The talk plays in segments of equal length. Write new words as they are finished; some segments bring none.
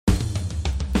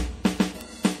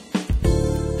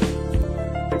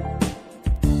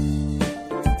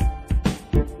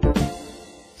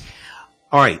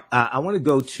All right, I want to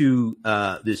go to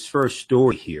this first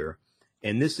story here,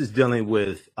 and this is dealing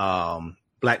with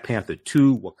Black Panther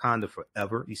 2, Wakanda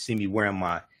Forever. You see me wearing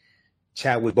my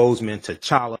Chadwick Boseman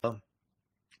T'Challa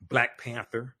Black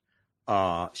Panther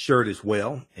shirt as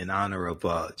well in honor of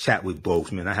Chadwick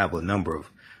Boseman. I have a number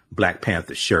of Black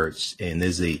Panther shirts, and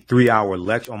there's a 3-hour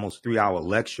lecture, almost 3-hour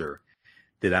lecture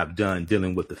that I've done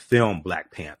dealing with the film Black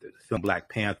Panther. The film Black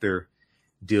Panther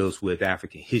deals with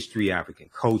African history, African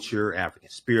culture, African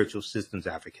spiritual systems,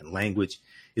 African language.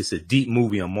 It's a deep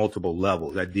movie on multiple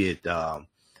levels. I did about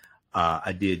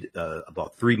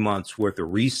 3 months worth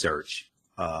of research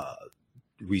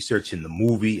in the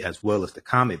movie as well as the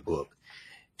comic book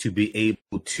to be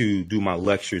able to do my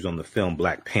lectures on the film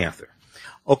Black Panther.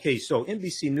 Okay, so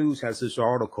NBC News has this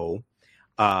article.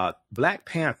 Black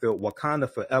Panther Wakanda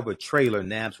Forever trailer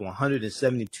nabs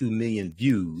 172 million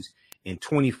views in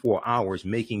 24 hours,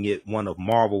 making it one of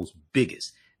Marvel's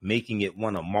biggest. Hashtag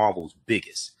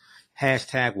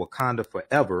Wakanda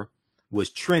Forever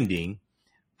was trending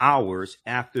hours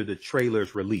after the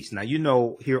trailer's release. Now, you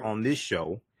know, here on this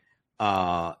show,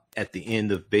 at the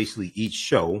end of basically each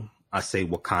show, I say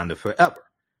Wakanda Forever.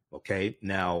 Okay.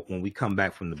 Now, when we come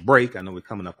back from the break, I know we're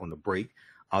coming up on the break,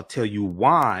 I'll tell you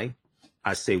why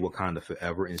I say Wakanda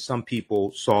Forever. And some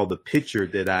people saw the picture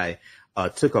that I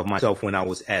took of myself when I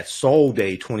was at Soul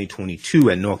Day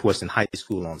 2022 at Northwestern High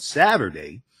School on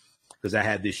Saturday, because I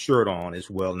had this shirt on as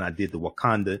well. And I did the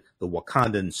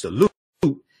Wakandan salute.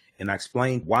 And I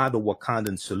explained why the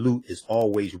Wakandan salute is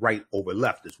always right over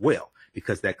left as well,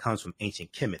 because that comes from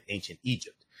ancient Kemet, ancient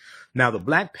Egypt. Now, the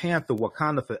Black Panther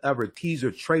Wakanda Forever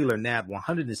teaser trailer nabbed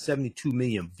 172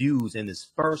 million views in its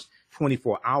first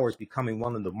 24 hours, becoming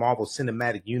one of the Marvel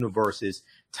Cinematic Universe's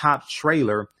top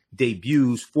trailer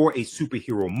debuts for a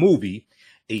superhero movie.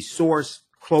 A source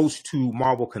close to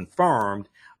Marvel confirmed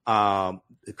the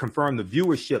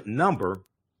viewership number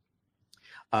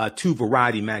to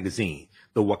Variety magazine.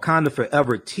 The Wakanda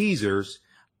Forever teaser's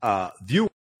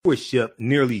viewership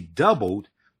nearly doubled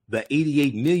the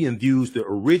 88 million views the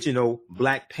original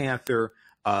Black Panther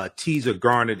teaser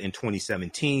garnered in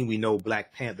 2017. We know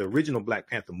the original Black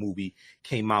Panther movie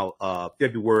came out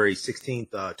February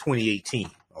 16th, 2018.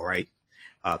 All right.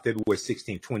 February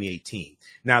 16th, 2018.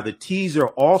 Now, the teaser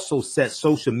also set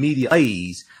social media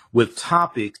ablaze with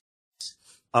topics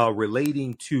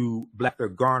relating to Black Panther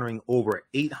garnering over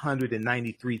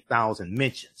 893,000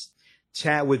 mentions.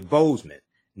 Chadwick Boseman,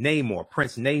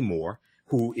 Prince Namor,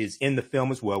 who is in the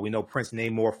film as well. We know Prince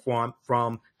Namor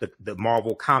from the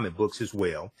Marvel comic books as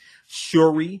well.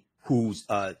 Shuri, who's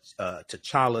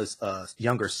T'Challa's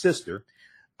younger sister.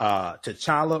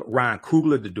 T'Challa, Ryan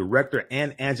Coogler, the director,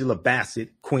 and Angela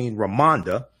Bassett, Queen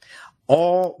Ramonda,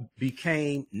 all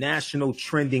became national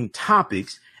trending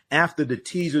topics after the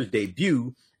teaser's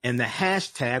debut, and the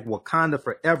hashtag Wakanda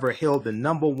Forever held the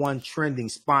 #1 trending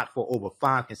spot for over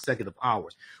 5 consecutive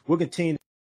hours. We'll continue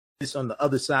this on the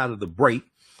other side of the break,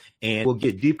 and we'll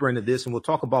get deeper into this, and we'll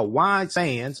talk about why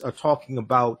fans are talking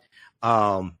about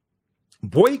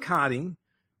boycotting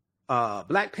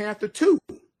Black Panther 2.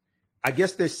 I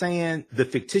guess they're saying the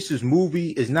fictitious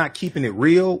movie is not keeping it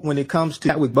real when it comes to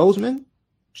Chadwick Boseman.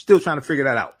 Still trying to figure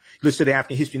that out. Listen to the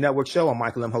African History Network show. I'm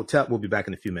Michael M. Hotep. We'll be back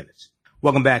in a few minutes.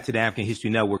 Welcome back to the African History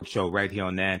Network show right here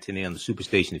on 910 on the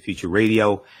Superstation of Future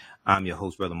Radio. I'm your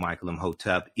host, Brother Michael M.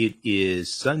 Hotep. It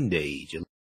is Sunday,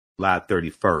 July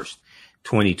 31st,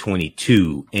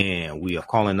 2022, and we are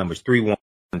calling numbers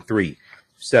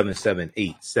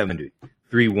 313-778-700,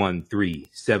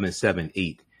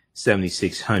 313-778-7600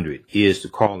 is the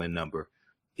call-in number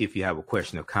if you have a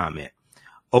question or comment.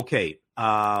 Okay,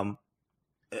 so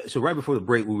right before the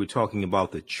break, we were talking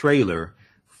about the trailer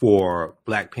for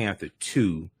Black Panther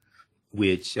 2,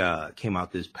 which came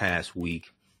out this past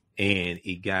week, and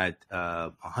it got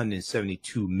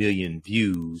 172 million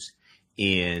views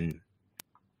in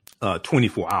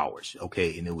 24 hours.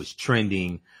 Okay, and it was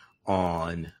trending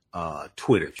on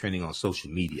Twitter, trending on social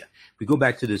media. We go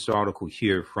back to this article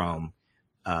here from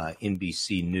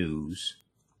NBC News.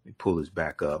 Let me pull this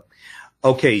back up.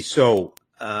 Okay, so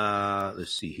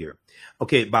let's see here.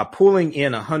 Okay, by pulling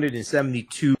in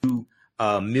 172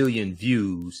 million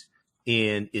views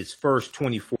in its first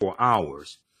 24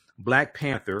 hours, Black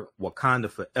Panther Wakanda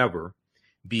Forever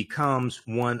becomes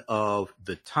one of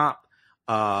the top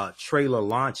trailer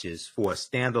launches for a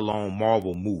standalone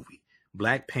Marvel movie.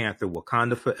 Black Panther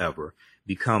Wakanda Forever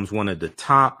becomes one of the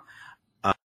top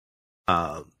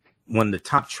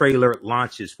trailer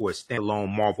launches for a standalone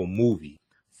Marvel movie,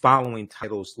 following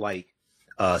titles like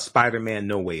Spider-Man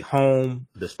No Way Home,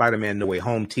 the Spider-Man No Way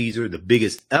Home teaser, the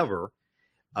biggest ever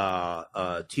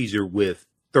teaser with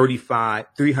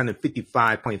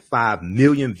 355.5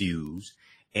 million views.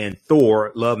 And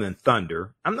Thor, Love and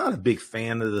Thunder. I'm not a big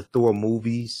fan of the Thor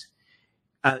movies.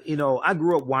 I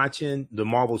grew up watching the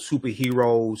Marvel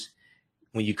superheroes.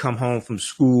 When you come home from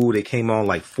school, they came on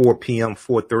like 4 p.m.,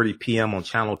 4:30 p.m. on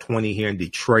Channel 20 here in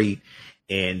Detroit.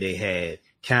 And they had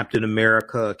Captain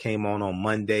America came on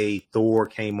Monday. Thor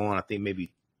came on, I think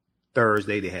maybe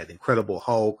Thursday. They had Incredible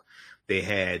Hulk. They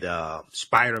had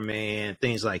Spider-Man,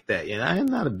 things like that. And I'm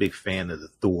not a big fan of the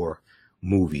Thor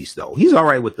movies, though. He's all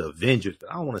right with the Avengers, but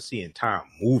I don't want to see an entire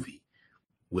movie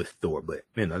with Thor. But,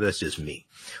 that's just me.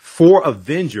 4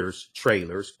 Avengers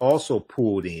trailers also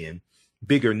pulled in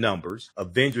bigger numbers.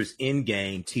 Avengers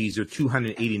Endgame teaser,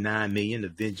 289 million.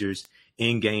 Avengers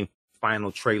Endgame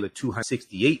final trailer,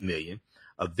 268 million.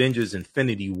 Avengers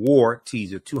Infinity War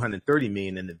teaser, 230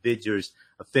 million. And Avengers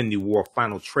Infinity War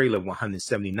final trailer,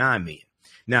 179 million.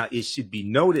 Now, it should be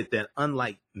noted that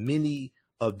unlike many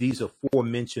of these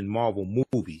aforementioned Marvel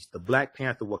movies, the Black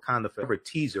Panther Wakanda Forever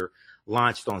teaser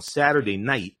launched on Saturday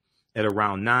night at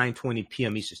around 9:20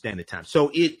 p.m. Eastern Standard Time.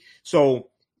 So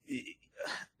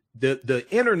the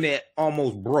internet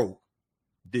almost broke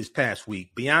this past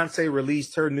week. Beyonce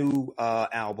released her new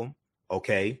album,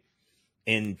 okay,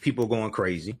 and people going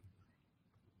crazy.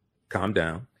 Calm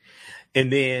down.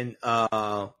 And then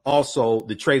also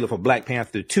the trailer for Black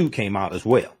Panther 2 came out as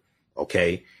well,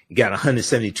 okay. Got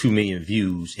 172 million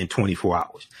views in 24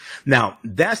 hours. Now,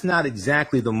 that's not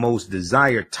exactly the most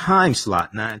desired time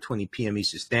slot, 9:20 p.m.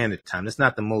 Eastern Standard Time. That's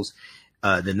not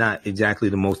not exactly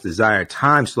the most desired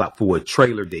time slot for a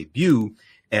trailer debut,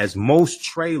 as most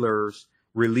trailers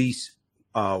release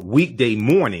weekday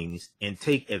mornings and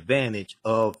take advantage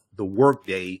of the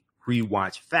workday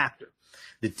rewatch factor.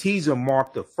 The teaser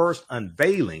marked the first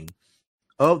unveiling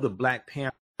of the Black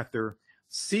Panther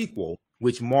sequel,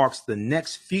 which marks the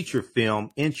next feature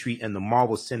film entry in the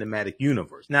Marvel Cinematic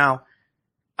Universe. Now,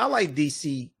 I like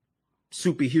DC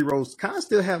superheroes, kind of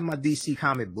still have my DC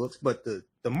comic books, but the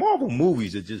Marvel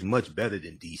movies are just much better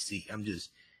than DC.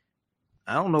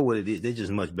 I don't know what it is. They're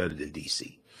just much better than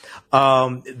DC.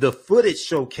 The footage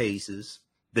showcases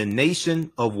the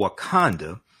nation of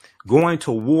Wakanda going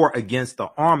to war against the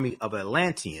army of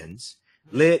Atlanteans,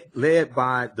 led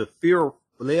by the fearful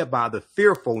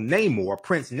Namor,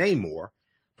 Prince Namor,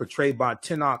 portrayed by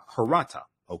Tenoch Huerta.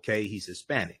 Okay, he's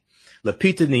Hispanic.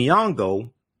 Lupita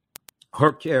Nyong'o,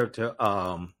 her character,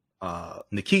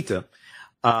 Nakia,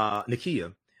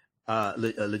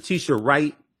 Letitia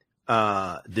Wright,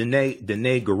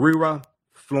 Danae Gurira,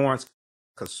 Florence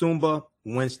Kasumba,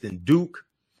 Winston Duke,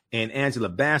 and Angela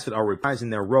Bassett are reprising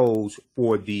their roles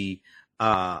for the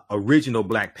original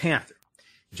Black Panther,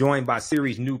 joined by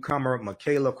series newcomer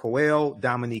Michaela Coel,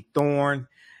 Dominique Thorne,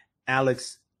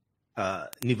 Alex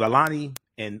Nivalani,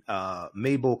 and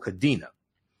Mabel Cadena.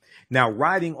 Now,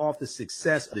 riding off the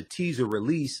success of the teaser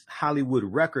release, Hollywood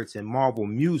Records and Marvel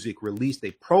Music released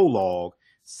a prologue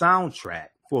soundtrack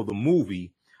for the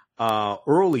movie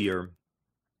earlier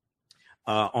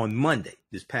on Monday,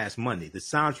 this past Monday. The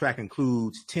soundtrack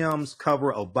includes Tim's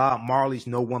cover of Bob Marley's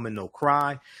No Woman, No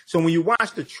Cry. So when you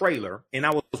watch the trailer, and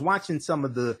I was watching some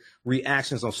of the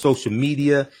reactions on social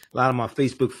media, a lot of my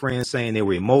Facebook friends saying they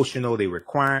were emotional, they were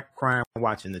crying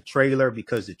watching the trailer,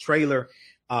 because the trailer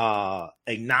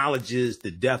acknowledges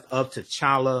the death of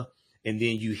T'Challa, and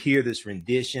then you hear this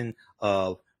rendition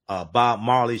of Bob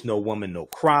Marley's No Woman, No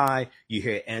Cry. You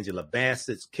hear Angela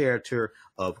Bassett's character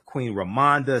of Queen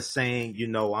Ramonda saying,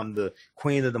 I'm the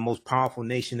queen of the most powerful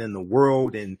nation in the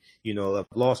world, and, I've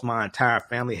lost my entire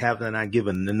family, haven't I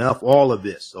given enough? All of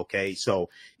this, okay? So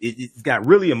it got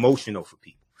really emotional for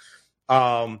people.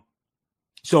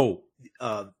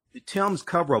 Tim's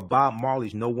cover of Bob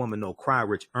Marley's No Woman, No Cry,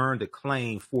 which earned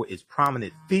acclaim for its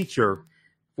prominent feature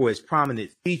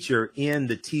in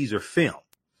the teaser film.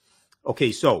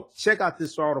 Okay, so check out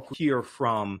this article here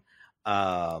from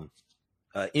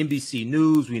NBC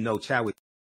News. We know Chadwick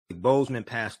Boseman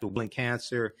passed away from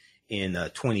cancer in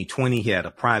 2020. He had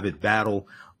a private battle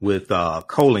with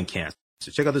colon cancer.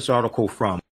 So check out this article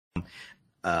from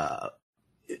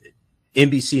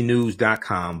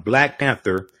NBCnews.com. Black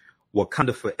Panther,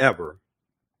 Wakanda Forever.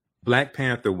 Black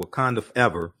Panther, Wakanda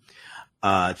Forever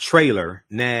trailer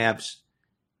nabs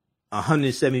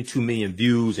 172 million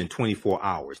views in 24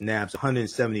 hours. Nabs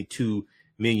 172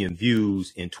 million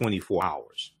views in 24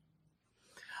 hours,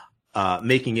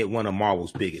 making it one of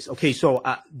Marvel's biggest. Okay, so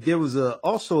there was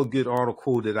also a good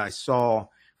article that I saw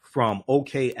from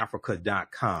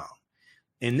okafrica.com.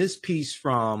 And this piece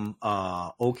from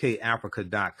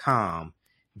okafrica.com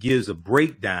gives a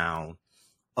breakdown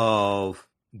of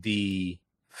the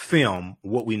film,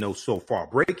 what we know so far,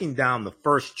 breaking down the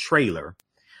first trailer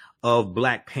of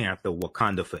Black Panther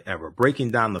Wakanda Forever,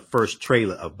 breaking down the first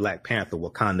trailer of Black Panther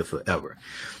Wakanda Forever.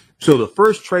 So the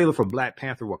first trailer for Black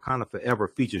Panther Wakanda Forever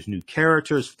features new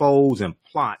characters, foes, and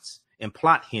plot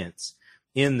hints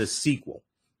in the sequel.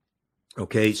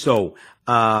 Okay, so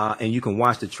and you can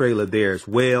watch the trailer there as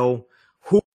well.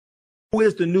 Who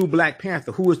is the new Black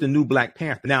Panther? Who is the new Black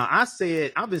Panther? Now,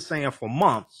 I've been saying for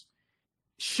months,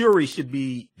 Shuri should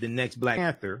be the next Black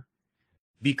Panther,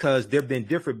 because there have been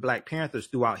different Black Panthers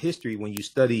throughout history when you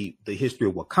study the history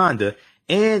of Wakanda.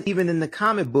 And even in the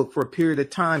comic book, for a period of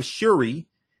time, Shuri,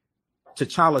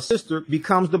 T'Challa's sister,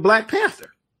 becomes the Black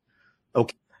Panther.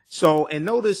 Okay. So, and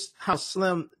notice how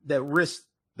slim the wrist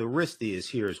is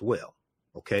here as well.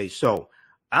 Okay. So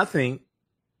I think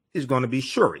it's going to be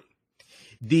Shuri.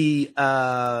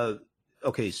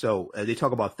 Okay. So they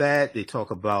talk about that. They talk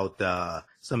about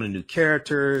some of the new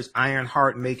characters.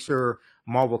 Ironheart makes her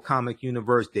Marvel Comic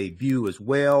Universe debut as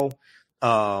well.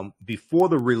 Before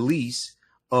the release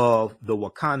of the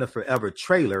Wakanda Forever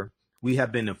trailer, we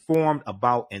have been informed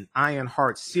about an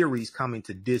Ironheart series coming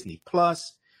to Disney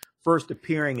Plus, first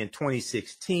appearing in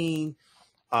 2016.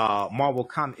 Marvel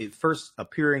comic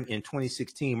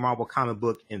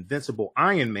book Invincible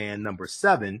Iron Man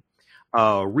 #7.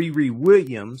 Riri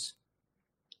Williams,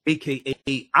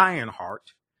 aka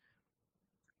Ironheart,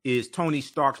 is Tony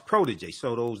Stark's protege.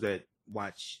 So those that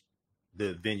watch the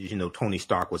Avengers, Tony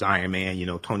Stark was Iron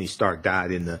Man. Tony Stark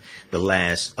died in the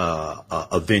last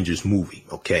Avengers movie.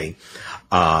 Okay,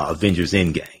 Avengers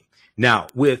Endgame. Now,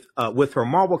 with her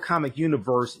Marvel Comic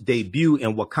Universe debut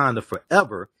in Wakanda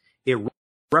Forever, it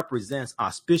represents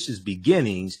auspicious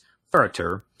beginnings for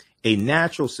her, a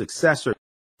natural successor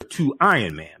to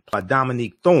Iron Man.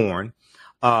 Dominique Thorne.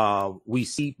 We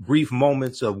see brief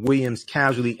moments of Williams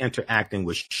casually interacting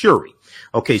with Shuri.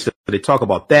 Okay, so they talk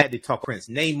about that. They talk Prince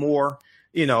Namor.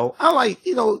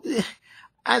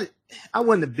 I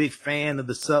wasn't a big fan of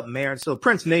the Submariner. So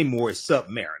Prince Namor is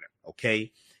Submariner.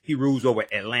 Okay, he rules over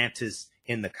Atlantis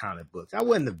in the comic books. I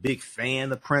wasn't a big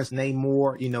fan of Prince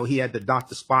Namor. He had the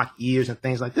Dr. Spock ears and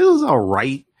things like that. It was all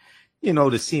right,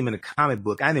 to see him in a comic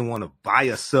book. I didn't want to buy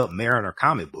a Submariner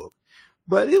comic book,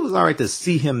 but it was all right to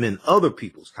see him in other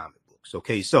people's comic books.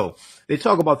 Okay, so they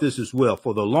talk about this as well.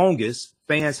 For the longest,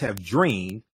 fans have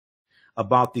dreamed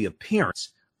about the appearance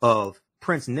of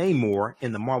Prince Namor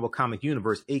in the Marvel Comic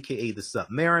Universe, aka the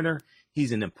Submariner.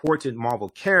 He's an important Marvel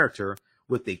character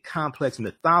with a complex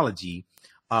mythology,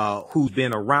 who's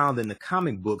been around in the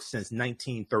comic books since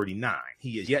 1939.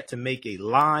 He is yet to make a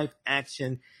live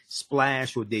action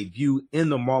splash or debut in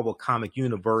the Marvel Comic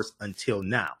Universe until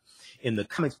now. In the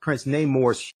comics, Prince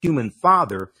Namor's human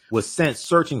father was sent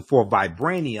searching for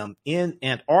vibranium in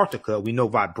Antarctica. We know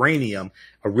vibranium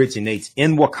originates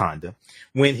in Wakanda.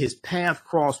 When his path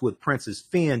crossed with Princess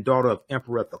Finn, daughter of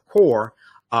Emperor Thor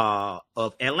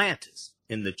of Atlantis.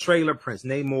 In the trailer, Prince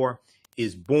Namor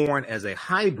is born as a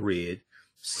hybrid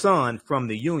son from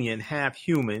the union, half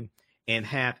human and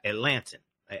half Atlantean.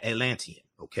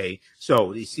 Okay,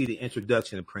 so you see the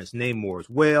introduction of Prince Namor as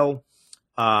well.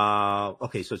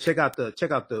 Okay, so check out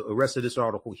the rest of this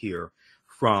article here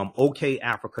from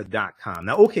okafrica.com.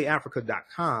 Now,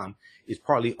 okafrica.com is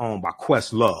partly owned by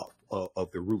Questlove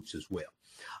of the Roots as well.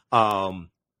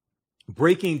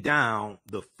 Breaking down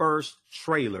the first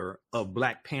trailer of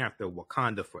Black Panther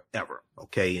Wakanda Forever.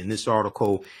 Okay, and this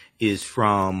article is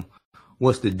from,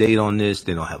 what's the date on this?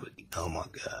 They don't have it. Oh my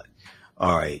God.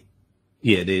 All right.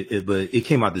 Yeah, but it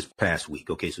came out this past week.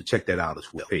 Okay, so check that out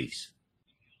as well. Peace.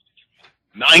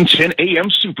 910 AM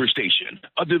Superstation,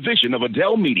 a division of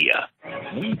Adele Media.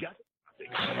 We got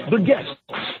the guests,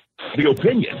 the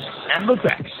opinions, and the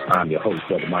facts. I'm your host,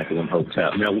 Brother Michael in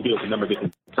Hotel. Now, we deal with a number of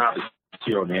different topics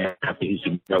here on the After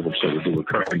History Network Show. We do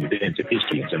recurring events of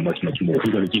history and much, much more.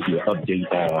 We're going to give you an update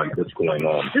on what's going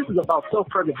on. This is about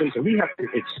self-preservation. We have to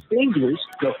extinguish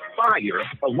the fire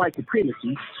of white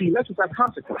supremacy. See, that's without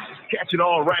consequences. Catch it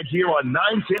all right here on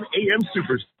 910 AM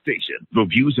Superstation. The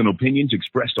views and opinions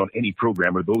expressed on any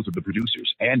program are those of the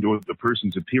producers and or the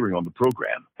persons appearing on the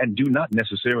program and do not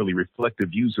necessarily reflect the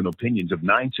views and opinions of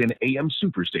 910 AM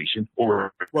Superstation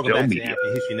or Welcome Adele back Media. to the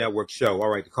After History Network Show. All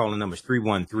right, the calling number is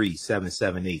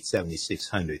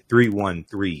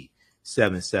 313-778-7600.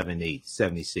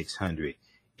 313-778-7600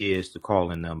 is the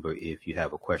calling number if you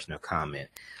have a question or comment.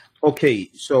 Okay,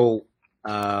 so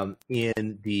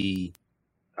in the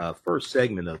first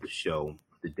segment of the show,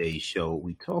 today's show,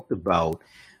 we talked about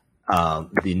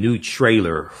the new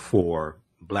trailer for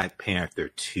Black Panther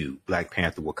 2, Black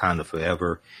Panther Wakanda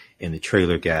Forever, and the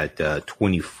trailer got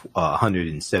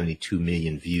 172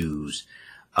 million views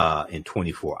in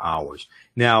 24 hours.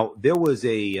 Now, there was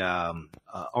a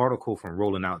article from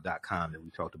rollingout.com that we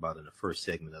talked about in the first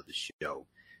segment of the show,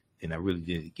 and I really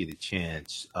didn't get a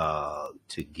chance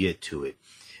to get to it.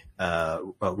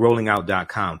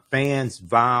 Rollingout.com, fans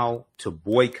vow to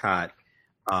boycott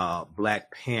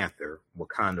Black Panther,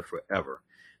 Wakanda Forever.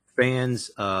 Fans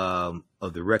of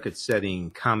the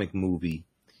record-setting comic movie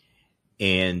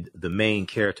and the main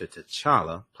character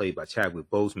T'Challa, played by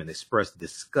Chadwick Boseman, expressed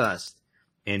disgust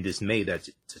and dismay that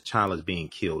T'Challa is being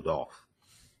killed off.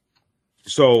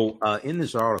 So in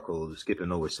this article,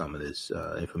 skipping over some of this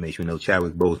information, we know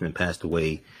Chadwick Boseman passed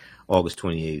away August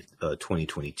 28th,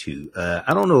 2022.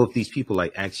 I don't know if these people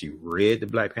like actually read the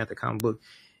Black Panther comic book.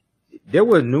 There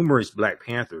were numerous Black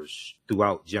Panthers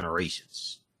throughout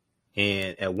generations.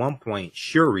 And at one point,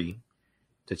 Shuri,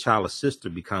 T'Challa's sister,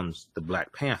 becomes the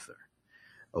Black Panther.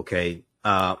 Okay.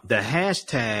 The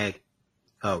hashtag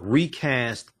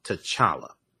recast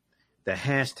T'Challa. The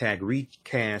hashtag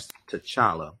recast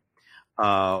T'Challa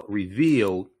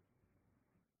revealed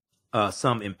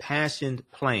some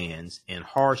impassioned plans and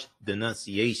harsh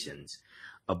denunciations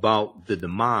about the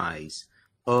demise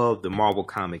of the Marvel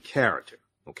comic character.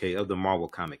 Okay, of the Marvel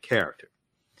comic character.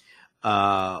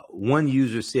 One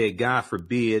user said, God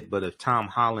forbid, but if Tom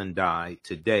Holland died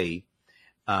today,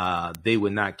 they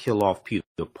would not kill off Peter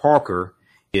Parker.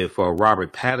 If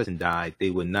Robert Pattinson died, they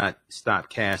would not stop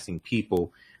casting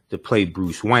people to play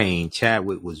Bruce Wayne.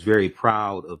 Chadwick was very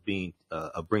proud of bringing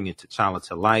T'Challa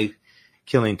to life.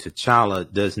 Killing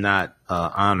T'Challa does not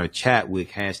honor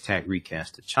Chadwick. Hashtag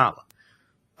recast T'Challa.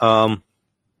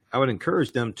 I would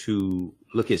encourage them to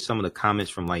look at some of the comments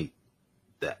from like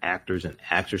the actors and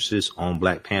actresses on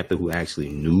Black Panther who actually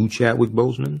knew Chadwick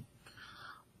Boseman,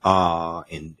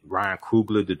 and Ryan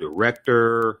Coogler, the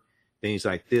director, things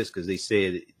like this, because they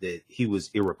said that he was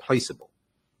irreplaceable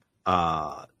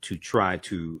to try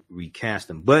to recast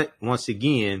him. But once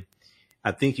again,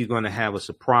 I think you're going to have a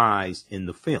surprise in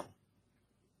the film.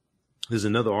 There's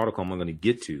another article I'm going to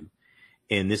get to,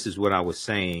 and this is what I was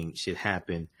saying should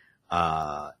happen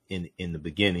in the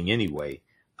beginning anyway.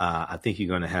 I think you're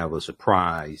going to have a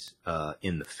surprise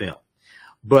in the film.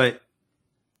 But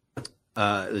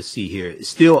let's see here.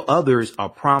 Still others are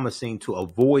promising to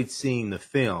avoid seeing the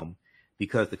film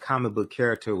because the comic book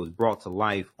character was brought to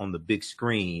life on the big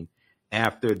screen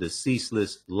after the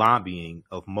ceaseless lobbying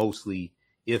of mostly,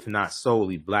 if not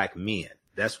solely, Black men.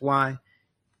 That's why.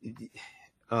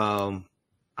 I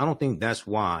don't think that's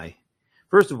why.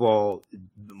 First of all,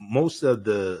 most of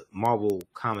the Marvel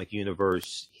comic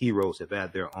universe heroes have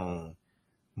had their own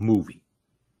movie.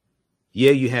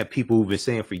 Yeah, you have people who've been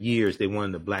saying for years they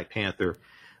wanted the Black Panther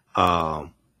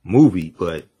movie,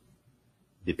 but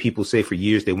did people say for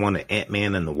years they wanted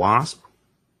Ant-Man and the Wasp?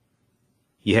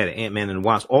 You had Ant-Man and the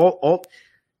Wasp. All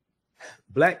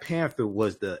Black Panther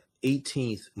was the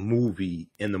 18th movie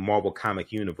in the Marvel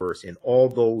comic universe, and all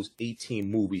those 18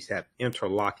 movies have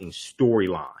interlocking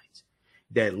storylines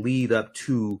that lead up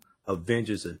to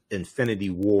Avengers Infinity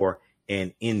War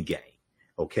and Endgame.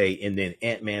 Okay. And then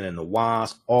Ant-Man and the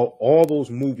Wasp, all those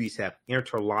movies have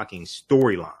interlocking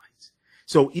storylines.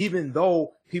 So even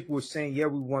though people were saying, yeah,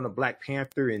 we want a Black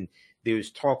Panther, and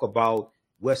there's talk about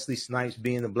Wesley Snipes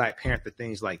being the Black Panther,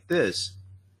 things like this,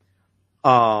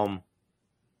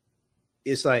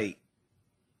 it's like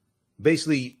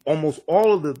basically almost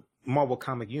all of the Marvel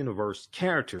comic universe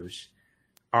characters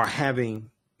are having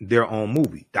their own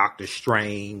movie. Doctor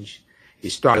Strange.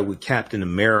 It started with Captain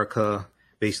America.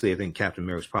 Basically, I think Captain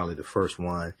America was probably the first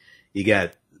one. You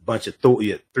got a bunch of Thor,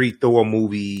 you have 3 Thor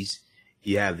movies.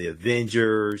 You have the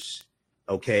Avengers.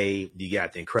 Okay. You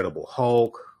got the Incredible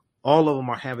Hulk. All of them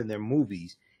are having their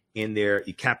movies in there.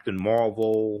 Captain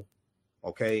Marvel.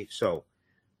 Okay. So,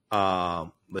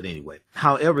 but anyway,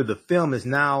 however, the film is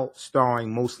now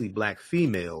starring mostly Black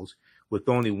females with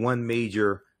only one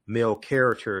major male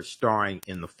character starring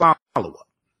in the follow-up.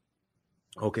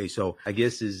 Okay, so I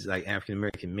guess it's like African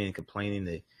American men complaining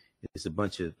that there's a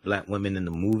bunch of Black women in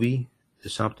the movie or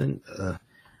something.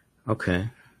 Okay,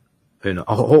 you know,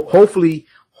 hopefully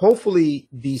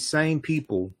these same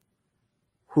people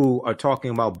who are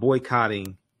talking about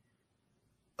boycotting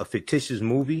a fictitious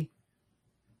movie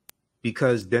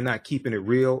because they're not keeping it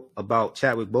real about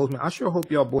Chadwick Boseman, I sure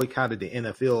hope y'all boycotted the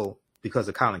NFL because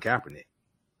of Colin Kaepernick,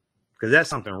 because that's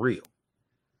something real.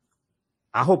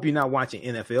 I hope you're not watching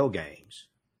NFL games.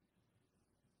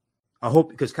 I hope,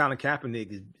 because Colin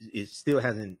Kaepernick is still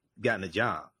hasn't gotten a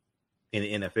job in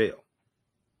the NFL.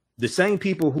 The same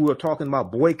people who are talking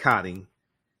about boycotting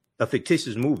a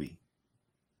fictitious movie,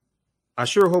 I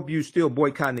sure hope you still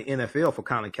boycotting the NFL for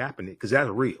Colin Kaepernick, because that's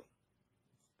real.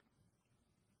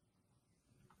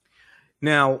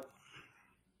 Now,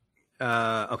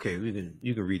 okay,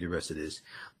 you can read the rest of this.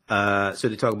 So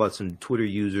they talk about some Twitter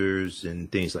users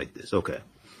and things like this. Okay.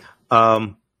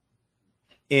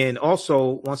 And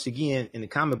also, once again, in the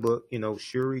comic book, you know,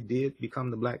 Shuri did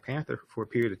become the Black Panther for a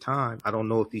period of time. I don't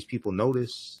know if these people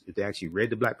noticed, if they actually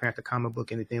read the Black Panther comic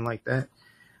book, anything like that.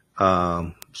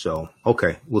 So,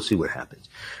 okay, we'll see what happens.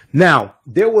 Now,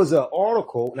 there was an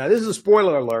article. Now, this is a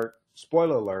spoiler alert.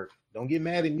 Spoiler alert. Don't get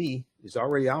mad at me. It's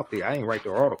already out there. I didn't write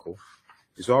the article.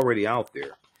 It's already out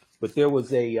there. But there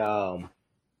was an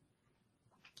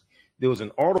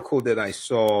article that I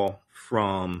saw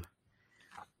from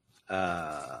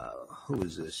who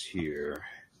is this here?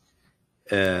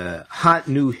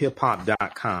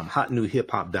 Hotnewhiphop.com.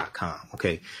 Hotnewhiphop.com.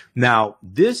 Okay. Now,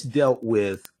 this dealt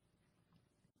with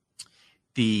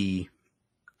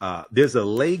there's a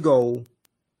Lego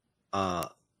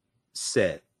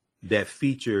set that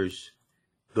features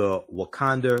the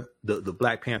Wakanda, the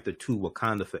Black Panther 2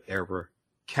 Wakanda Forever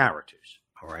characters.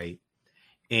 All right.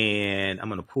 And I'm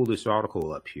going to pull this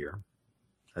article up here.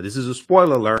 Now, this is a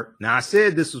spoiler alert. Now, I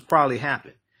said this was probably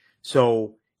happen.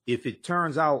 So if it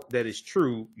turns out that it's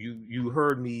true, you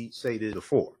heard me say this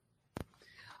before.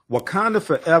 Wakanda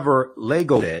Forever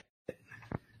Lego set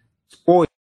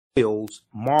spoils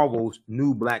Marvel's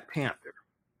new Black Panther.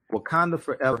 Wakanda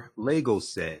Forever Lego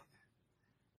set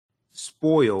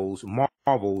spoils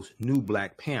Marvel's new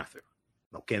Black Panther.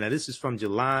 Okay, now this is from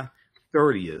July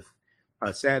 30th,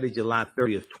 Saturday, July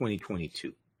 30th,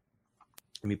 2022.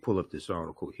 Let me pull up this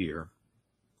article here.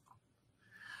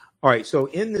 All right, so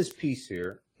in this piece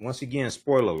here, once again,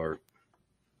 spoiler alert,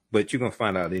 but you're going to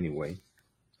find out anyway.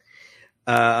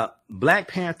 Black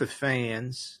Panther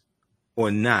fans or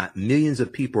not, millions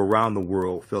of people around the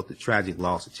world felt the tragic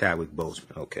loss of Chadwick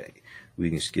Boseman. Okay,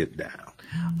 we can skip down.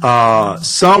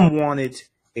 Some wanted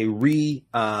a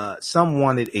recast, some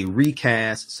wanted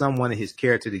his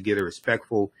character to get a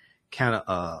respectful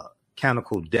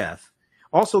canonical death.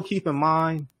 Also, keep in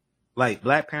mind, like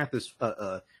Black Panther's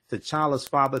T'Challa's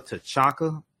father,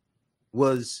 T'Chaka,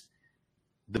 was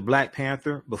the Black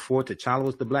Panther before T'Challa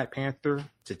was the Black Panther.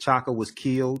 T'Chaka was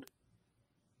killed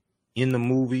in the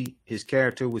movie. His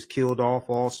character was killed off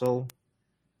also.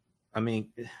 I mean,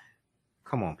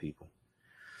 come on, people.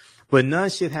 But none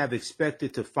should have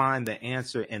expected to find the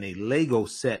answer in a Lego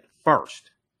set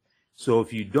first. So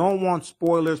if you don't want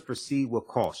spoilers, proceed with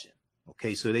caution.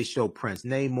 Okay, so they show Prince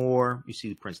Namor. You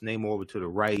see Prince Namor over to the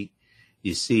right.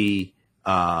 You see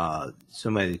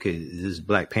somebody, okay, this is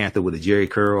Black Panther with a Jerry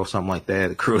curl or something like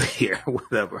that, a curly hair,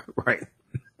 whatever, right?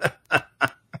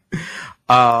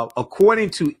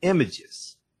 According to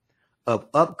images of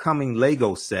upcoming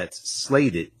Lego sets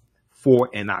slated for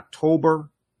an October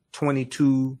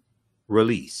 22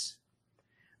 release,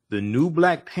 the new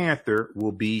Black Panther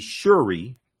will be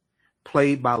Shuri,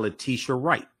 played by Letitia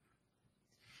Wright.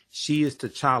 She is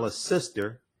T'Challa's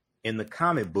sister in the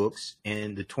comic books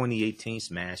and the 2018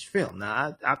 Smash film.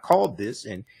 Now, I called this,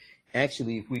 and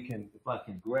actually, if I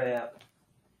can grab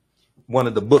one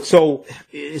of the books. So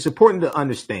it's important to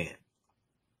understand,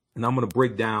 and I'm going to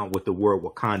break down what the word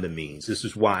Wakanda means. This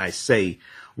is why I say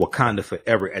Wakanda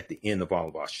Forever at the end of all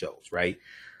of our shows, right?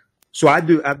 So I've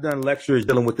done lectures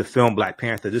dealing with the film Black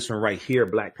Panther. This one right here,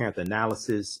 Black Panther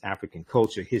Analysis, African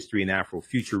Culture, History, and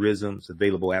Afrofuturism. It's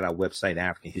available at our website,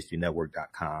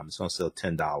 AfricanHistoryNetwork.com. It's on sale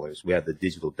 $10. We have the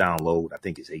digital download. I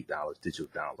think it's $8 digital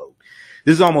download.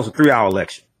 This is almost a 3-hour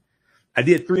lecture. I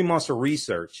did 3 months of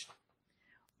research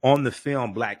on the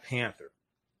film Black Panther.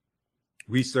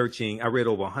 I read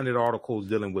over 100 articles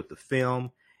dealing with the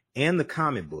film and the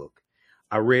comic book.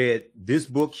 I read this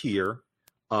book here,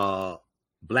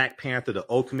 Black Panther, The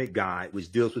Ultimate Guide,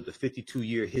 which deals with the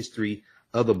 52-year history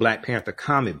of the Black Panther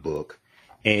comic book.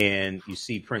 And you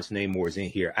see Prince Namor is in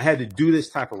here. I had to do this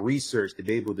type of research to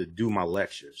be able to do my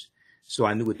lectures, so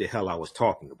I knew what the hell I was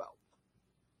talking about.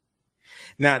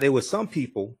 Now, there were some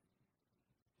people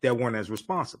that weren't as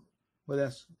responsible.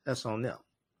 Well, that's on them.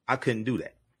 I couldn't do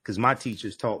that because my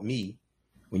teachers taught me,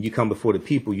 when you come before the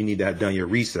people, you need to have done your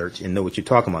research and know what you're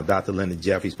talking about. Dr. Leonard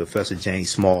Jeffries, Professor James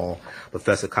Small,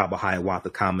 Professor Kabahaya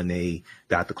Kamene,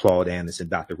 Dr. Claude Anderson,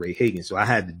 Dr. Ray Hagan. So I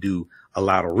had to do a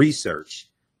lot of research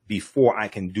before I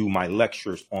can do my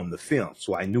lectures on the film.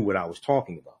 So I knew what I was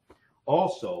talking about.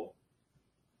 Also,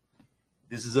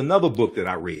 this is another book that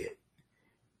I read,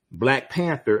 Black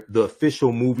Panther, the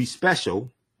official movie special,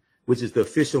 which is the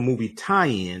official movie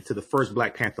tie-in to the first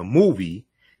Black Panther movie,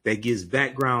 that gives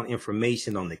background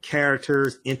information on the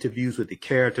characters, interviews with the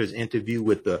characters, interview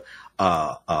with the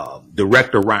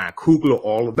director, Ryan Coogler,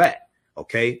 all of that.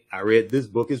 Okay, I read this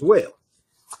book as well.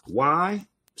 Why?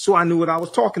 So I knew what I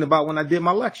was talking about when I did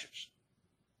my lectures.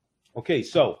 Okay,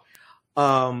 so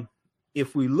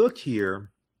if we look here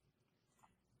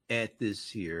at this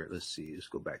here, let's see, let's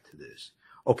go back to this.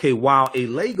 Okay, while a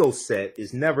Lego set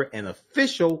is never an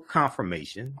official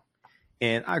confirmation,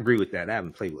 and I agree with that. I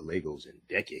haven't played with Legos in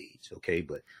decades, okay,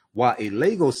 but while a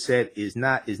Lego set is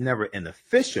never an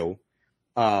official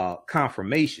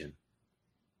confirmation,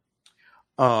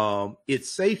 it's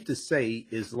safe to say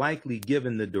is likely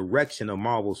given the direction of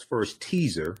Marvel's first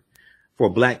teaser for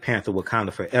Black Panther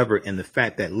Wakanda Forever and the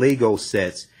fact that Lego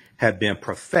sets have been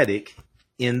prophetic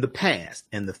in the past,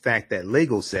 and the fact that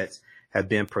Lego sets have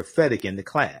been prophetic in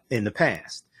the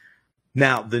past.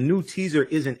 Now, the new teaser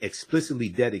isn't explicitly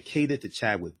dedicated to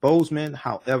Chadwick Boseman.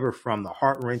 However, from the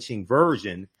heart-wrenching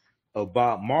version of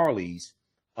Bob Marley's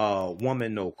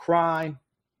Woman No Cry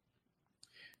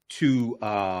to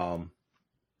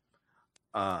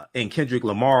and Kendrick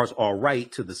Lamar's All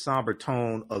Right to the somber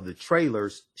tone of the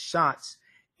trailer's shots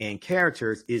and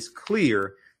characters, it's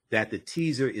clear that the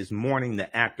teaser is mourning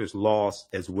the actor's loss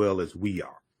as well as we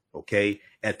are. Okay.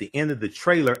 At the end of the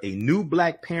trailer, a new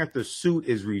Black Panther suit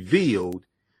is revealed,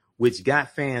 which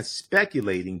got fans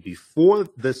speculating before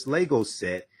this Lego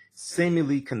set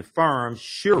seemingly confirms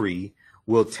Shuri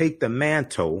will take the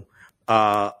mantle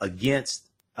against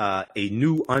a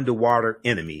new underwater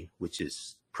enemy, which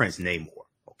is Prince Namor.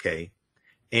 Okay.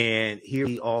 And here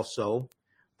he also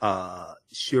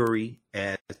Shuri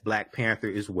as Black Panther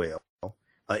as well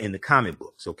in the comic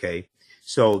books. Okay.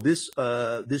 So this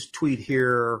tweet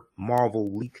here,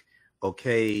 Marvel leak.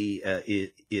 Okay.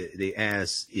 They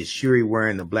ask, is Shuri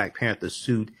wearing the Black Panther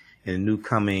suit in a new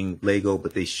coming Lego?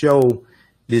 But they show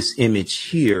this image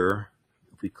here.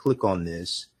 If we click on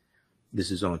this,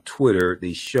 this is on Twitter.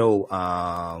 They show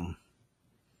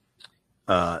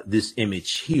this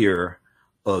image here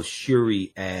of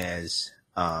Shuri as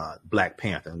Black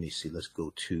Panther. Let me see. Let's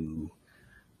go to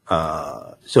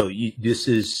this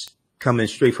is coming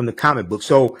straight from the comic book.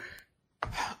 So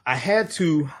I had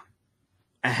to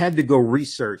go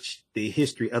research the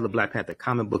history of the Black Panther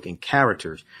comic book and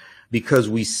characters, because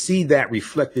we see that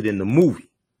reflected in the movie.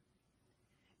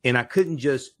 And I couldn't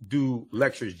just do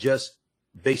lectures just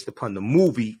based upon the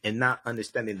movie and not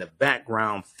understanding the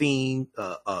background theme,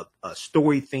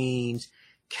 story themes,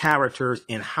 characters,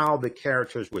 and how the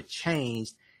characters were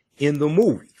changed in the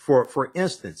movie. For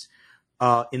instance,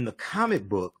 in the comic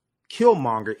book,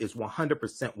 Killmonger is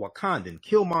 100% Wakandan.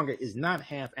 Killmonger is not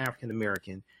half African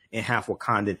American and half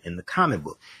Wakandan in the comic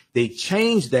book. They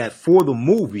changed that for the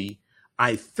movie,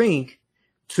 I think,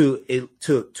 to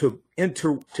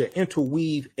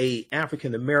interweave a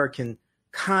African American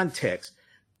context,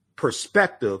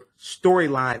 perspective,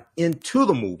 storyline into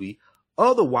the movie.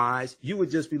 Otherwise, you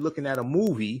would just be looking at a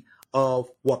movie of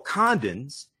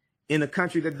Wakandans in a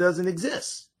country that doesn't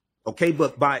exist. Okay,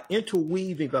 but by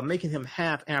interweaving, by making him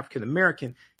half African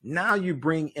American, now you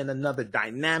bring in another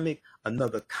dynamic,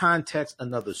 another context,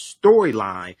 another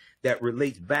storyline that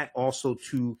relates back also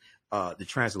to the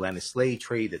transatlantic slave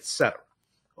trade, etc.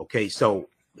 Okay, so,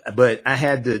 but I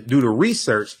had to do the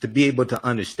research to be able to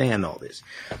understand all this.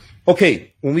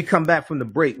 Okay, when we come back from the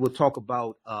break, we'll talk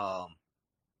about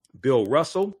Bill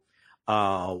Russell.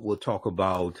 We'll talk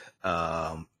about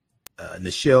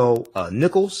Nichelle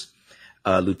Nichols,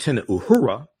 Lieutenant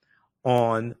Uhura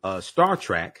on Star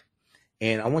Trek.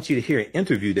 And I want you to hear an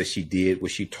interview that she did where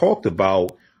she talked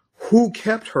about who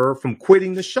kept her from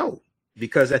quitting the show.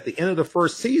 Because at the end of the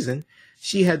first season,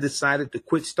 she had decided to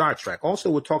quit Star Trek. Also,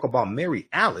 we'll talk about Mary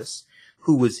Alice,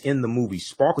 who was in the movie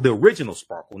Sparkle, the original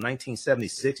Sparkle,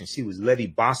 1976. And she was Letty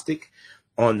Bostick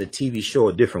on the TV show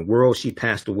A Different World. She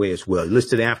passed away as well.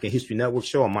 Listen to the African History Network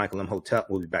show. I'm Michael M. Hotep.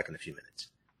 We'll be back in a few minutes.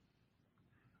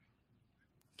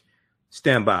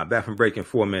 Stand by. Back from break in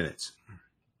 4 minutes.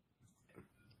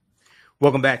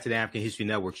 Welcome back to the African History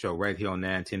Network show right here on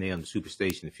 910 AM, the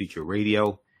Superstation, the Future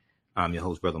Radio. I'm your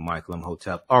host, Brother Michael M.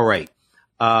 Hotep. All right.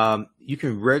 You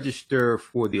can register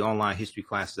for the online history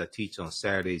classes I teach on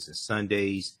Saturdays and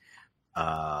Sundays.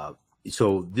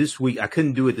 So this week, I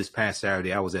couldn't do it this past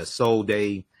Saturday. I was at Soul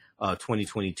Day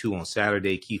 2022 on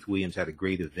Saturday. Keith Williams had a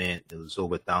great event. There was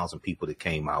over 1,000 people that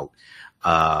came out.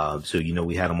 So, you know,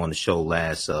 we had him on the show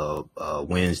last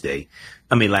Sunday.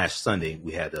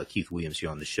 We had Keith Williams here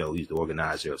on the show. He's the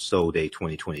organizer of Soul Day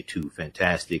 2022.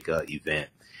 Fantastic event.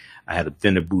 I had a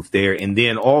vendor booth there. And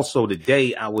then also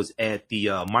today I was at the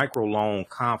microloan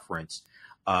conference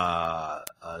that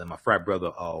my frat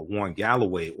brother Warren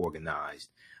Galloway organized.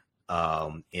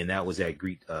 And that was at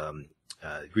Greektown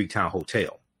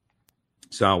Hotel.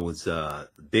 So I was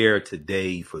there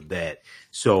today for that.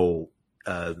 So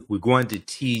we're going to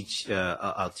teach,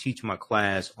 I'll teach my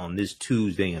class on this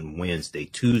Tuesday and Wednesday.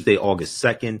 Tuesday, August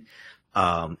 2nd,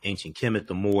 Ancient Kemet,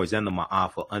 the Moors, and the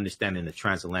Ma'afa, understanding the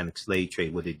transatlantic slave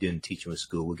trade, what they didn't teach you in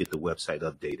school. We'll get the website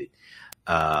updated.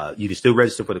 You can still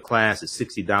register for the class. It's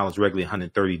 $60, regularly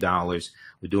 $130.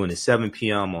 We're doing it 7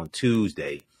 p.m. on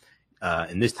Tuesday.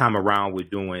 And this time around, we're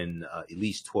doing at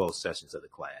least 12 sessions of the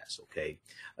class, okay?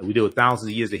 We deal with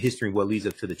thousands of years of history and what leads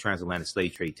up to the transatlantic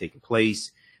slave trade taking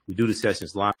place. We do the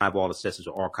sessions live. All the sessions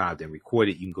are archived and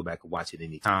recorded. You can go back and watch it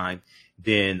anytime.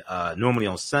 Then normally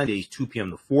on Sundays, 2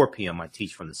 p.m. to 4 p.m., I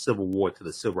teach from the Civil War to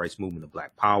the Civil Rights Movement of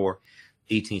Black Power,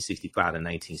 1865 to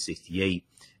 1968.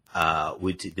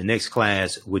 With the next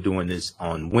class, we're doing this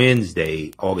on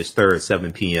Wednesday, August 3rd,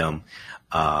 7 p.m.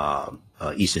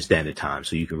 Eastern Standard Time.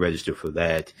 So you can register for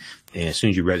that. And as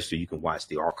soon as you register, you can watch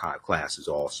the archive classes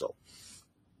also.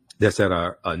 That's at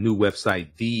our new website,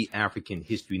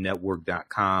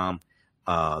 theafricanhistorynetwork.com,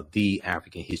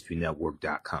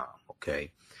 theafricanhistorynetwork.com.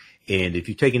 Okay. And if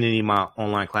you've taken any of my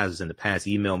online classes in the past,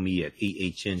 email me at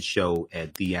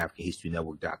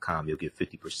ahnshow@theafricanhistorynetwork.com. You'll get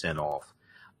 50% off.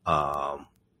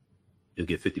 You'll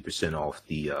get 50% off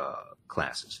the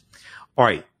classes. All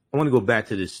right. I want to go back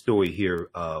to this story here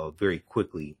very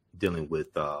quickly, dealing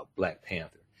with Black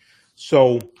Panther.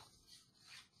 So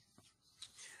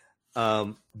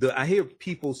I hear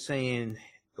people saying,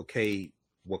 okay,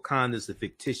 Wakanda's a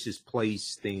fictitious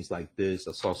place, things like this.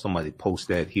 I saw somebody post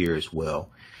that here as well.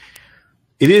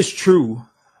 It is true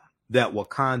that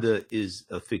Wakanda is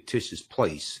a fictitious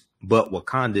place, but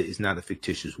Wakanda is not a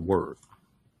fictitious word.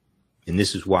 And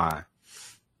this is why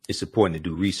it's important to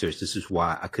do research. This is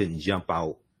why I couldn't jump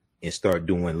out and start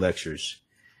doing lectures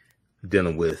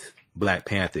dealing with Black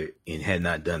Panther and had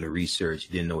not done the research,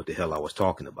 didn't know what the hell I was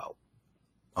talking about.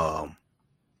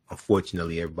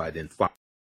 Unfortunately, everybody didn't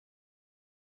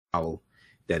follow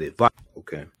that advice.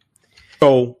 Okay.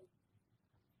 So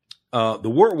the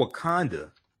word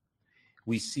Wakanda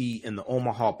we see in the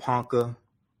Omaha Ponca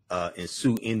and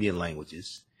Sioux Indian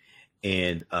languages,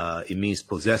 and it means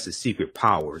possesses secret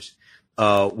powers.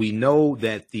 We know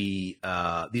that these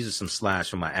are some slides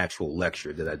from my actual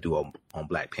lecture that I do on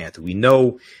Black Panther. We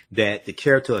know that the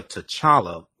character of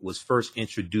T'Challa was first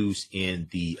introduced in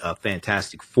the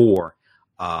Fantastic Four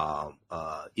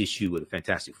issue of the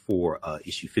Fantastic Four,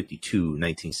 issue 52,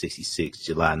 1966,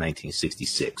 July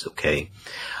 1966. Okay.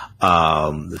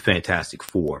 The Fantastic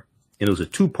Four. And it was a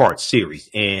 2-part series,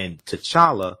 and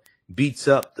T'Challa beats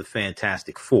up the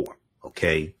Fantastic Four.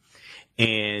 Okay.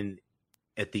 And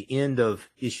at the end of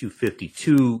issue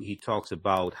 52, he talks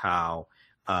about how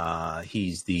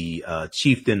he's the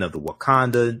chieftain of the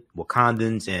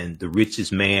Wakandans and the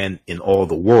richest man in all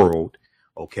the world,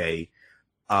 okay,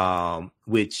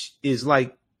 which is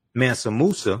like Mansa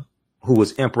Musa, who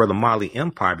was emperor of the Mali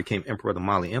Empire, became emperor of the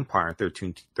Mali Empire in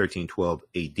 1312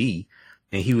 AD,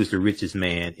 and he was the richest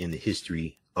man in the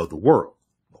history of the world,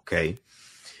 okay?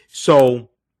 So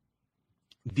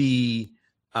the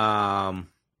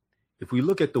if we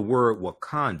look at the word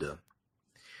Wakanda,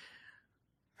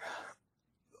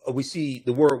 we see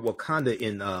the word Wakanda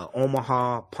in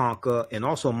Omaha, Ponca, and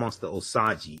also amongst the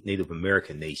Osage Native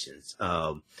American nations.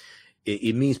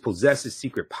 It means possesses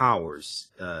secret powers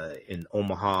in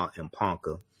Omaha and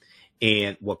Ponca.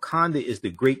 And Wakanda is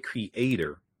the great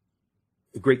creative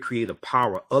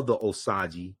power of the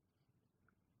Osage,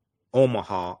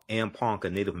 Omaha, and Ponca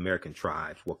Native American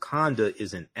tribes. Wakanda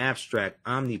is an abstract,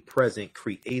 omnipresent,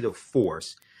 creative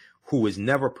force who is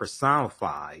never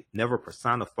personified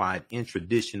in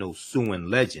traditional Siouan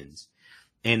legends,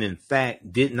 and in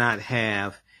fact did not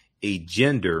have a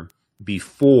gender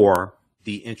before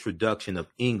the introduction of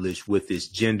English with its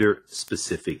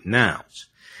gender-specific nouns.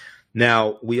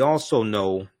 Now, we also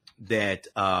know that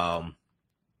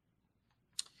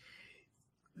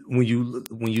when you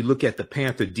look at the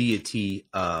Panther deity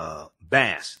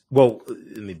Bass, well,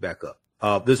 let me back up.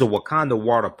 There's a Wakanda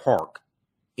water park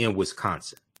in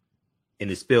Wisconsin, and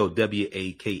it's spelled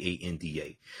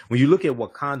Wakanda. When you look at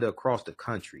Wakanda across the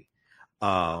country,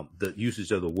 the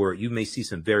usage of the word, you may see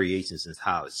some variations in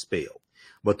how it's spelled.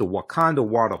 But the Wakanda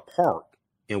water park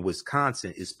in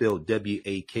Wisconsin is spelled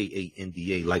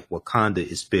Wakanda, like Wakanda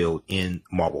is spelled in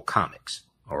Marvel Comics.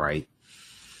 All right.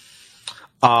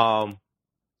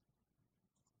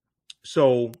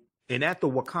 So, and at the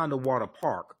Wakanda Water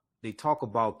Park, they talk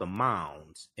about the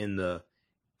mounds and the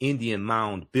Indian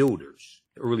mound builders,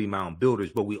 early mound builders.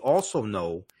 But we also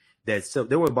know that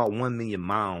there were about 1 million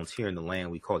mounds here in the land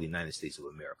we call the United States of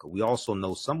America. We also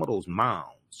know some of those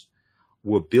mounds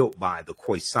were built by the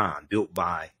Khoisan, built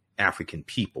by African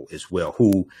people as well,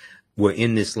 who were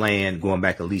in this land going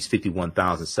back at least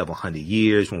 51,700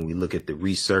 years. When we look at the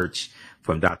research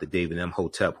from Dr. David M.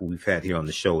 Hotep, who we've had here on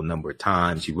the show a number of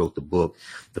times. He wrote the book,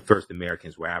 The First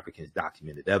Americans Were Africans,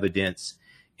 Documented Evidence.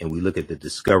 And we look at the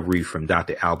discovery from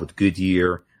Dr. Albert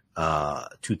Goodyear,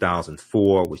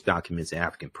 2004, which documents the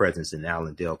African presence in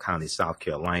Allendale County, South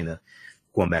Carolina,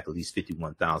 going back at least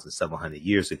 51,700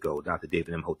 years ago. Dr.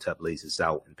 David M. Hotep lays this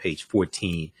out in page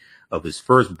 14 of his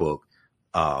first book,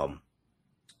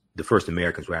 The First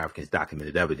Americans Were Africans,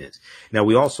 Documented Evidence. Now,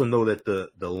 we also know that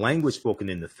the language spoken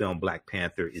in the film Black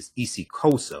Panther is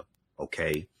isiXhosa,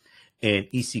 okay? And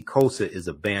isiXhosa is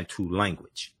a Bantu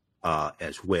language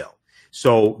as well.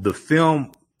 So the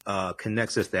film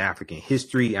connects us to African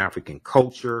history, African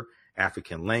culture,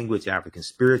 African language, African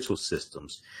spiritual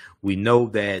systems. We know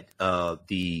that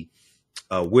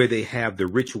where they have the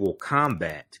ritual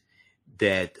combat,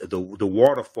 that the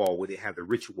waterfall where they have the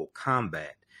ritual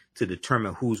combat to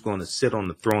determine who's going to sit on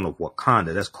the throne of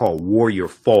Wakanda, that's called Warrior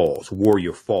Falls.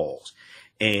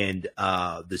 And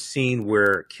the scene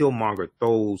where Killmonger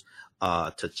throws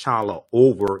T'Challa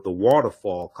over the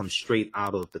waterfall comes straight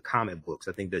out of the comic books.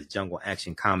 I think that's Jungle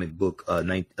Action comic book,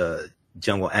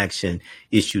 Jungle Action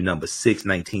issue number 6,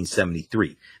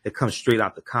 1973. That comes straight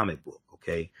out the comic book.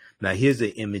 Okay. Now here's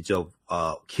an image of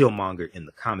Killmonger in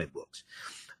the comic books.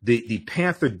 The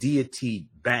Panther deity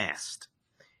Bast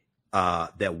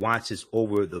that watches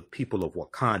over the people of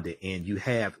Wakanda, and you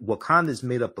have Wakanda is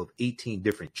made up of 18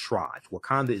 different tribes.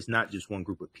 Wakanda is not just one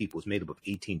group of people; it's made up of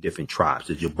 18 different tribes.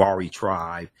 The Jabari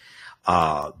tribe,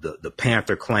 the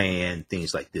Panther clan,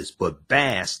 things like this. But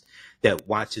Bast that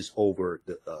watches over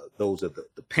those of the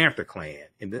Panther clan,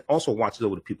 and then also watches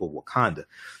over the people of Wakanda.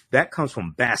 That comes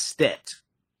from Bastet,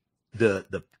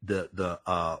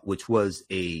 which was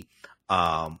a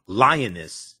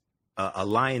lioness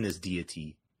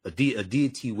deity. A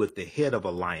deity with the head of a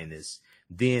lioness,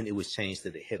 then it was changed to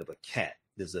the head of a cat.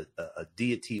 There's a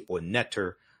deity or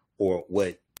neter, or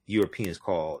what Europeans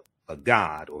call a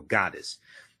god or goddess.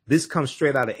 This comes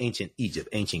straight out of ancient Egypt,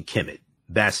 ancient Kemet.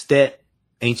 Bastet,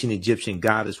 ancient Egyptian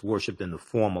goddess worshipped in the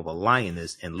form of a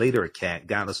lioness, and later a cat,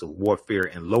 goddess of warfare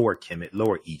in Lower Kemet,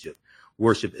 Lower Egypt,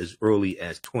 worshipped as early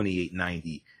as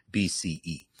 2890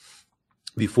 BCE,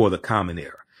 before the Common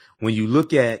Era. When you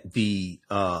look at the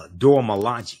Dora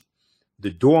Milaje,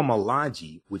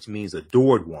 which means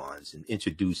adored ones, and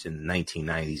introduced in the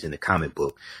 1990s in the comic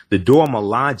book, the Dora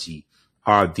Milaje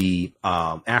are the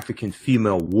African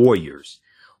female warriors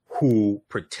who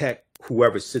protect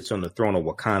whoever sits on the throne of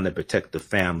Wakanda, protect the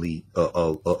family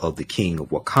of the king of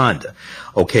Wakanda.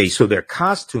 Okay, so their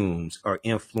costumes are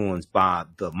influenced by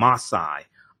the Maasai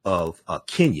of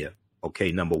Kenya.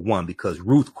 Okay, number one, because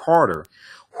Ruth Carter,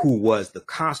 who was the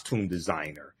costume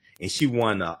designer, and she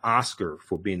won an Oscar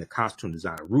for being the costume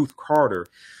designer. Ruth Carter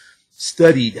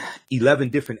studied 11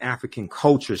 different African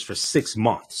cultures for 6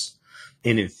 months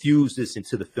and infused this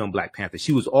into the film Black Panther.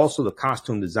 She was also the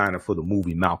costume designer for the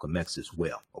movie Malcolm X as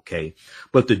well. Okay,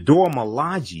 but the Dora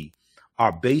Milaje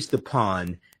are based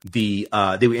upon they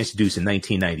were introduced in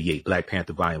 1998, Black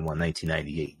Panther Volume 1,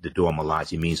 1998. The Dora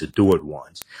Milaje means adored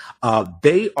ones.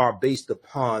 They are based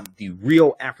upon the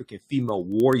real African female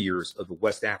warriors of the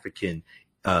West African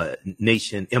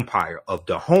nation empire of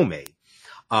Dahomey,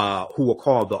 who were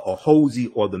called the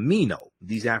Ohozi or the Mino,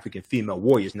 these African female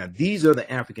warriors. Now, these are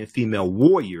the African female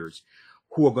warriors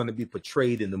who are going to be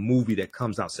portrayed in the movie that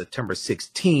comes out September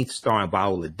 16th, starring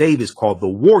Viola Davis, called The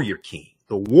Warrior King.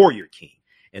 The Warrior King.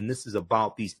 And this is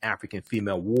about these African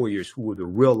female warriors who were the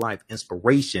real life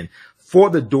inspiration for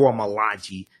the Dora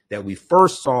Milaje that we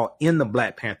first saw in the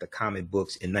Black Panther comic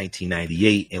books in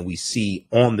 1998. And we see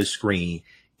on the screen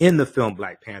in the film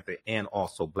Black Panther, and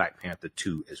also Black Panther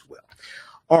 2 as well.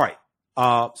 All right.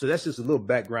 So that's just a little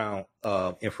background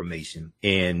information.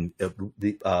 And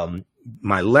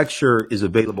my lecture is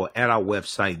available at our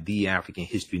website,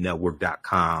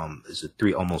 theafricanhistorynetwork.com. It's a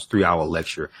almost 3-hour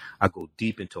lecture. I go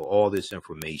deep into all this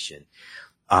information.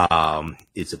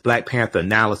 It's a Black Panther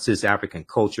analysis, African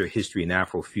culture, history, and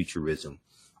Afrofuturism.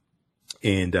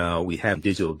 And we have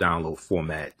digital download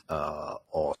format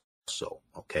also.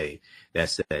 Okay,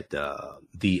 that's at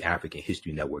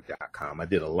theafricanhistorynetwork.com. I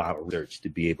did a lot of research to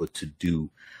be able to do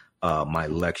my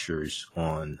lectures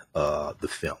on the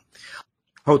film.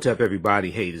 Hotep, everybody.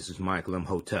 Hey, this is Michael M.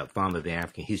 Hotep, founder of the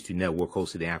African History Network,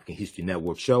 host of the African History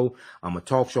Network show. I'm a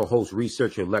talk show host,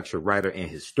 researcher, lecturer, writer, and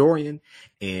historian.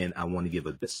 And I want to give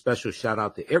a special shout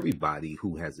out to everybody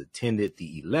who has attended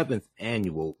the 11th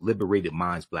annual Liberated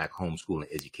Minds Black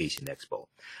Homeschooling Education Expo.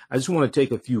 I just want to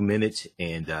take a few minutes,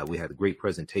 and we had a great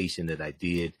presentation that I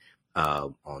did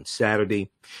on Saturday.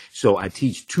 So I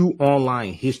teach 2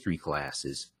 online history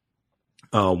classes.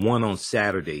 One on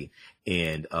Saturday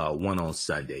and one on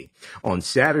Sunday. On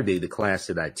Saturday, the class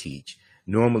that I teach,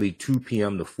 normally 2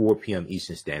 p.m. to 4 p.m.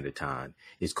 Eastern Standard Time,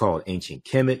 is called Ancient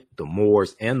Kemet, the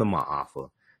Moors, and the Ma'afa,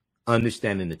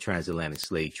 Understanding the Transatlantic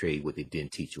Slave Trade, what they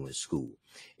didn't teach you in school.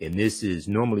 And this is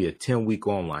normally a 10-week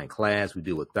online class. We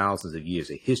deal with thousands of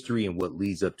years of history and what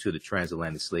leads up to the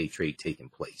transatlantic slave trade taking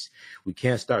place. We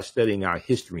can't start studying our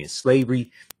history in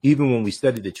slavery. Even when we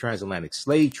study the transatlantic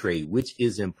slave trade, which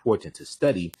is important to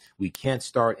study, we can't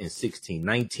start in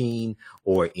 1619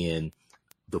 or in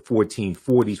the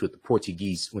 1440s with the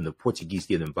Portuguese, when the Portuguese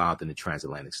get involved in the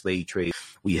transatlantic slave trade.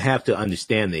 We have to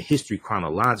understand the history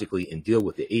chronologically and deal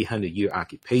with the 800-year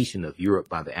occupation of Europe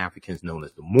by the Africans known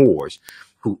as the Moors,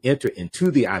 who entered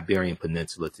into the Iberian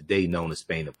Peninsula, today known as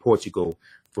Spain and Portugal,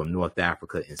 from North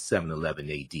Africa in 711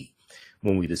 AD.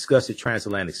 When we discuss the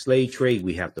transatlantic slave trade,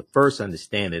 we have to first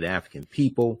understand that African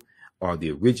people are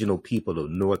the original people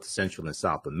of North, Central, and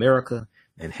South America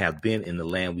and have been in the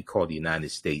land we call the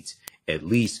United States at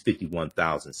least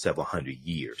 51,700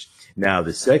 years. Now,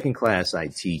 the second class I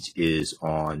teach is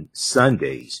on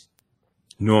Sundays,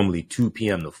 normally 2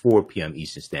 p.m. to 4 p.m.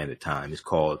 Eastern Standard Time. It's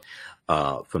called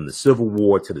From the Civil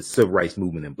War to the Civil Rights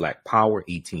Movement and Black Power,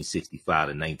 1865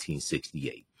 to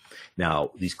 1968.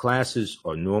 Now, these classes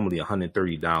are normally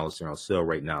 $130. They're on sale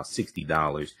right now,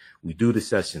 $60. We do the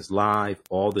sessions live.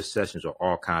 All the sessions are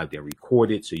archived and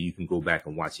recorded, so you can go back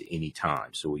and watch it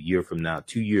anytime. So a year from now,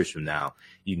 2 years from now,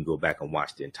 you can go back and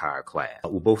watch the entire class.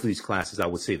 With both of these classes, I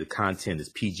would say the content is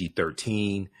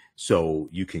PG-13, so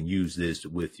you can use this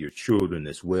with your children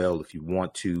as well if you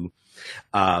want to.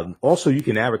 Also, you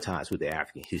can advertise with the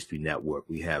African History Network.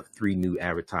 We have 3 new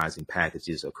advertising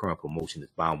packages. Our current promotion is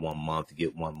buy 1 month to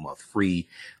get 1 month free.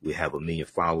 We have 1 million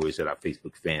followers at our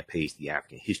Facebook fan page, the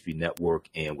African History Network.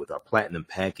 And with our platinum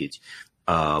package,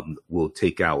 we'll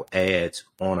take out ads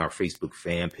on our Facebook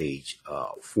fan page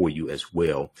for you as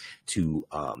well to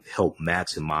help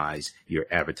maximize your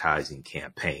advertising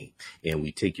campaign. And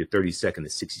we take your 30-second to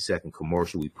 60-second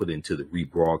commercial, we put into the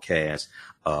rebroadcast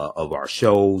of our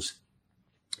shows,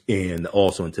 and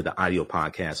also into the audio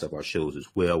podcast of our shows as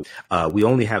well. We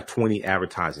only have 20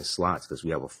 advertising slots because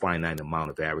we have a finite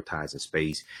amount of advertising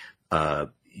space.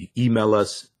 Email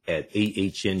us at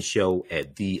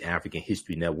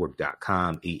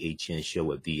ahnshow@theafricanhistorynetwork.com,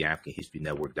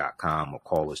 ahnshow@theafricanhistorynetwork.com, or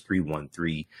call us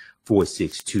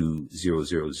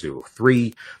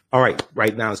 313-462-0003. All right,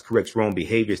 right now it's corrects wrong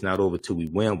behavior. It's not over till we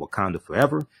win. Wakanda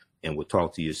forever, and we'll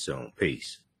talk to you soon.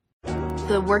 Peace.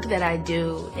 The work that I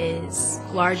do is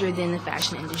larger than the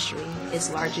fashion industry. It's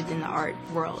larger than the art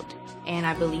world. And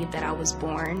I believe that I was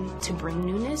born to bring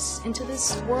newness into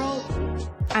this world.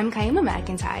 I'm Kaima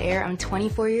McIntyre. I'm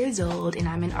 24 years old and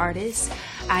I'm an artist.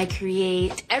 I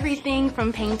create everything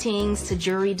from paintings to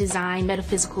jewelry design,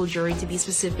 metaphysical jewelry to be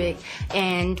specific,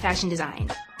 and fashion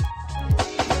design.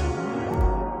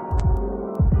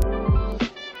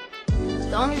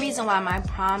 The only reason why my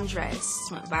prom dress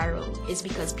went viral is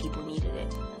because people needed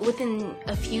it. Within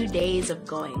a few days of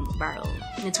going viral,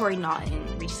 Notori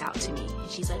Naughton reached out to me.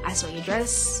 She's like, I saw your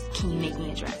dress, can you make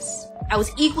me a dress? I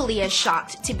was equally as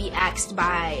shocked to be asked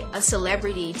by a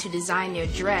celebrity to design their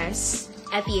dress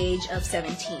at the age of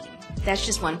 17. That's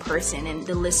just one person, and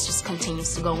the list just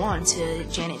continues to go on, to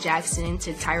Janet Jackson,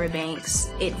 to Tyra Banks.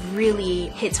 It really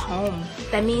hits home.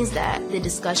 That means that the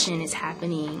discussion is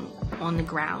happening on the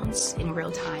grounds in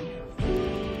real time.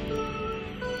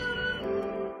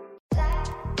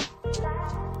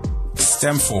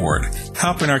 STEM Forward,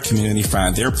 helping our community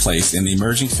find their place in the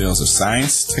emerging fields of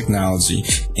science, technology,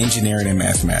 engineering, and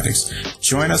mathematics.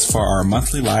 Join us for our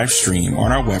monthly live stream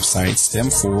on our website,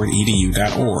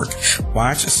 stemforwardedu.org.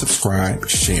 Watch, subscribe,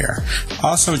 share.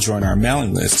 Also join our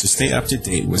mailing list to stay up to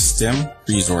date with STEM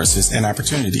resources and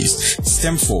opportunities.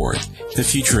 STEM Forward, the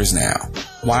future is now.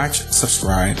 Watch,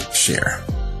 subscribe, share.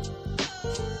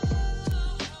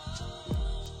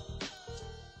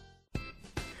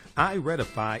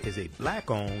 iRedify is a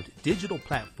Black-owned digital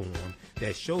platform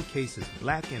that showcases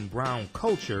Black and Brown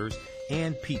cultures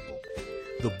and people.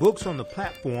 The books on the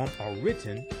platform are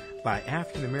written by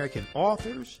African-American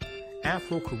authors,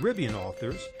 Afro-Caribbean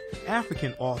authors,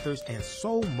 African authors, and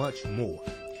so much more.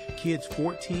 Kids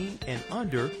 14 and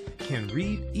under can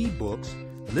read ebooks,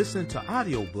 listen to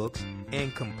audiobooks,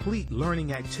 and complete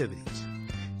learning activities.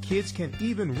 Kids can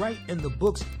even write in the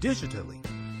books digitally.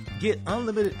 Get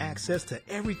unlimited access to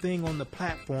everything on the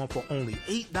platform for only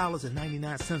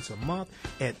 $8.99 a month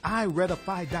at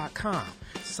iRedify.com.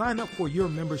 Sign up for your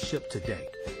membership today.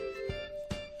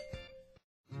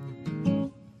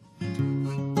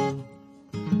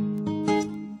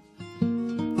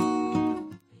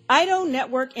 IDO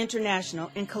Network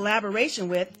International, in collaboration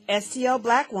with STL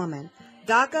Black Woman,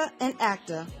 DACA, and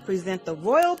ACTA, present the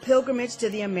Royal Pilgrimage to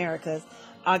the Americas,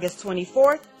 August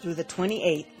 24th through the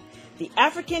 28th. The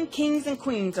African kings and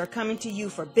queens are coming to you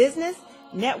for business,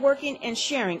 networking, and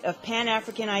sharing of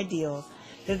Pan-African ideals.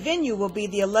 The venue will be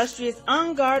the illustrious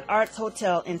En Garde Arts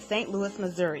Hotel in St. Louis,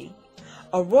 Missouri.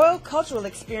 A royal cultural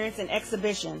experience and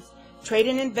exhibitions, trade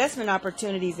and investment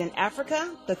opportunities in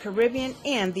Africa, the Caribbean,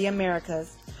 and the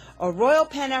Americas. A Royal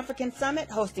Pan-African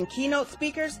Summit hosting keynote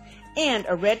speakers and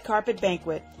a red carpet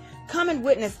banquet. Come and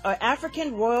witness an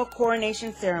African royal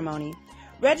coronation ceremony.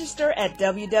 Register at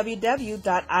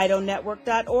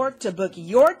www.idonetwork.org to book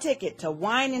your ticket to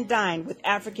wine and dine with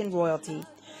African royalty.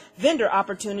 Vendor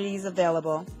opportunities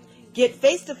available. Get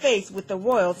face-to-face with the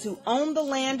royals who own the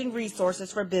land and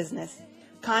resources for business.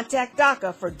 Contact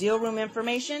DACA for deal room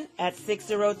information at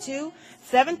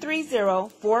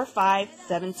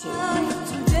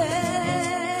 602-730-4572.